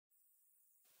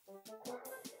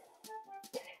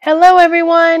Hello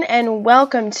everyone, and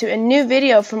welcome to a new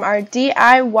video from our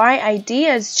DIY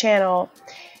Ideas channel.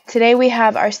 Today we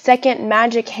have our second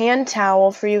magic hand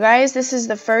towel for you guys. This is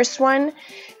the first one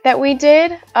that we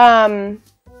did.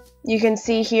 You can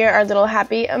see here our little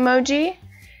happy emoji.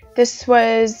 This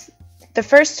was the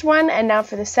first one, and now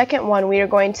for the second one we are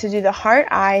going to do the heart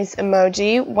eyes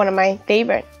emoji, one of my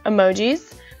favorite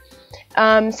emojis.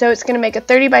 So it's going to make a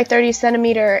 30 by 30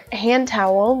 centimeter hand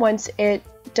towel once it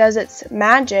does its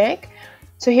magic.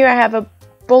 So here I have a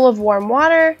bowl of warm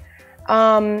water,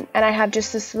 and I have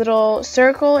just this little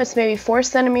circle. It's maybe 4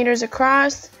 centimeters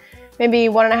across, maybe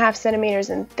 1.5 centimeters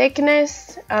in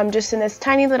thickness, just in this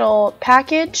tiny little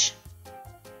package,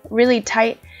 really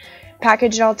tight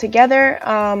packaged all together.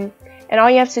 And all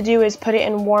you have to do is put it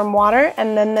in warm water,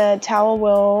 and then the towel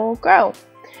will grow.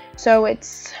 So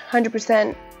it's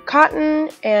 100% cotton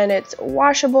and it's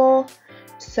washable.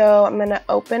 So I'm going to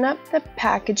open up the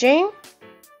packaging.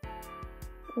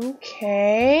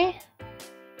 Okay.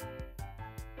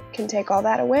 Can take all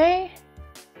that away.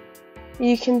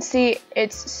 You can see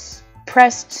it's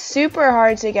pressed super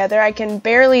hard together. I can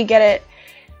barely get it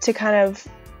to kind of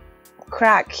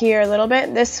crack here a little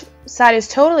bit. This side is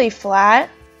totally flat.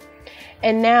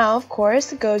 And now, of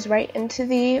course, it goes right into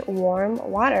the warm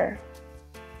water.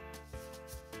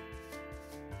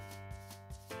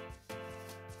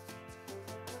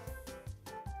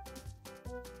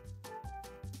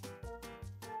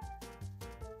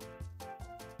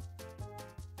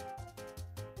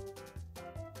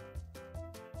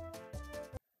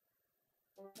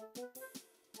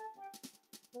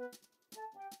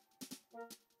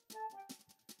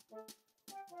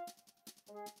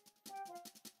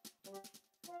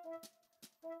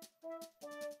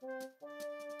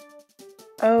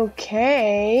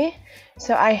 Okay,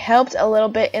 so I helped a little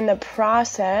bit in the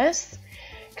process,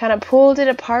 kind of pulled it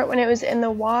apart when it was in the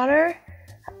water.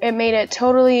 It made it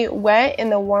totally wet in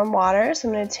the warm water, so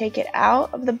I'm going to take it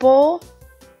out of the bowl,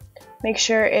 make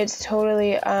sure it's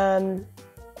totally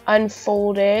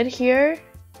unfolded here.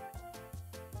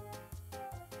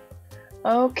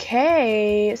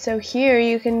 Okay, so here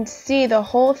you can see the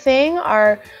whole thing,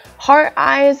 our heart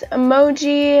eyes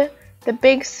emoji, the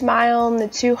big smile and the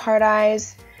 2 heart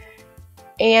eyes.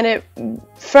 And it,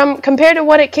 compared to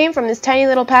what it came from, this tiny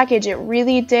little package, it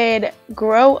really did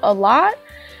grow a lot.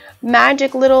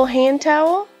 Magic little hand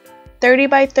towel, 30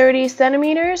 by 30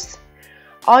 centimeters.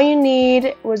 All you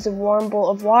need was a warm bowl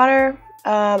of water.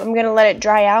 I'm going to let it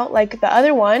dry out like the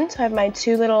other one. So I have my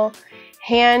 2 little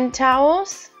hand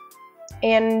towels.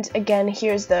 And again,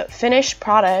 here's the finished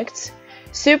product.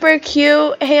 Super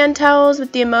cute hand towels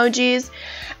with the emojis.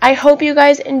 I hope you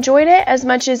guys enjoyed it as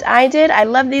much as I did. I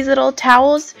love these little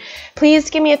towels.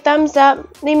 Please give me a thumbs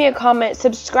up, leave me a comment,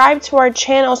 subscribe to our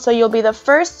channel so you'll be the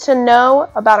first to know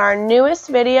about our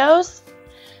newest videos.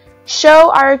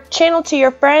 Show our channel to your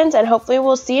friends, and hopefully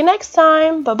we'll see you next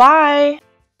time. Bye-bye.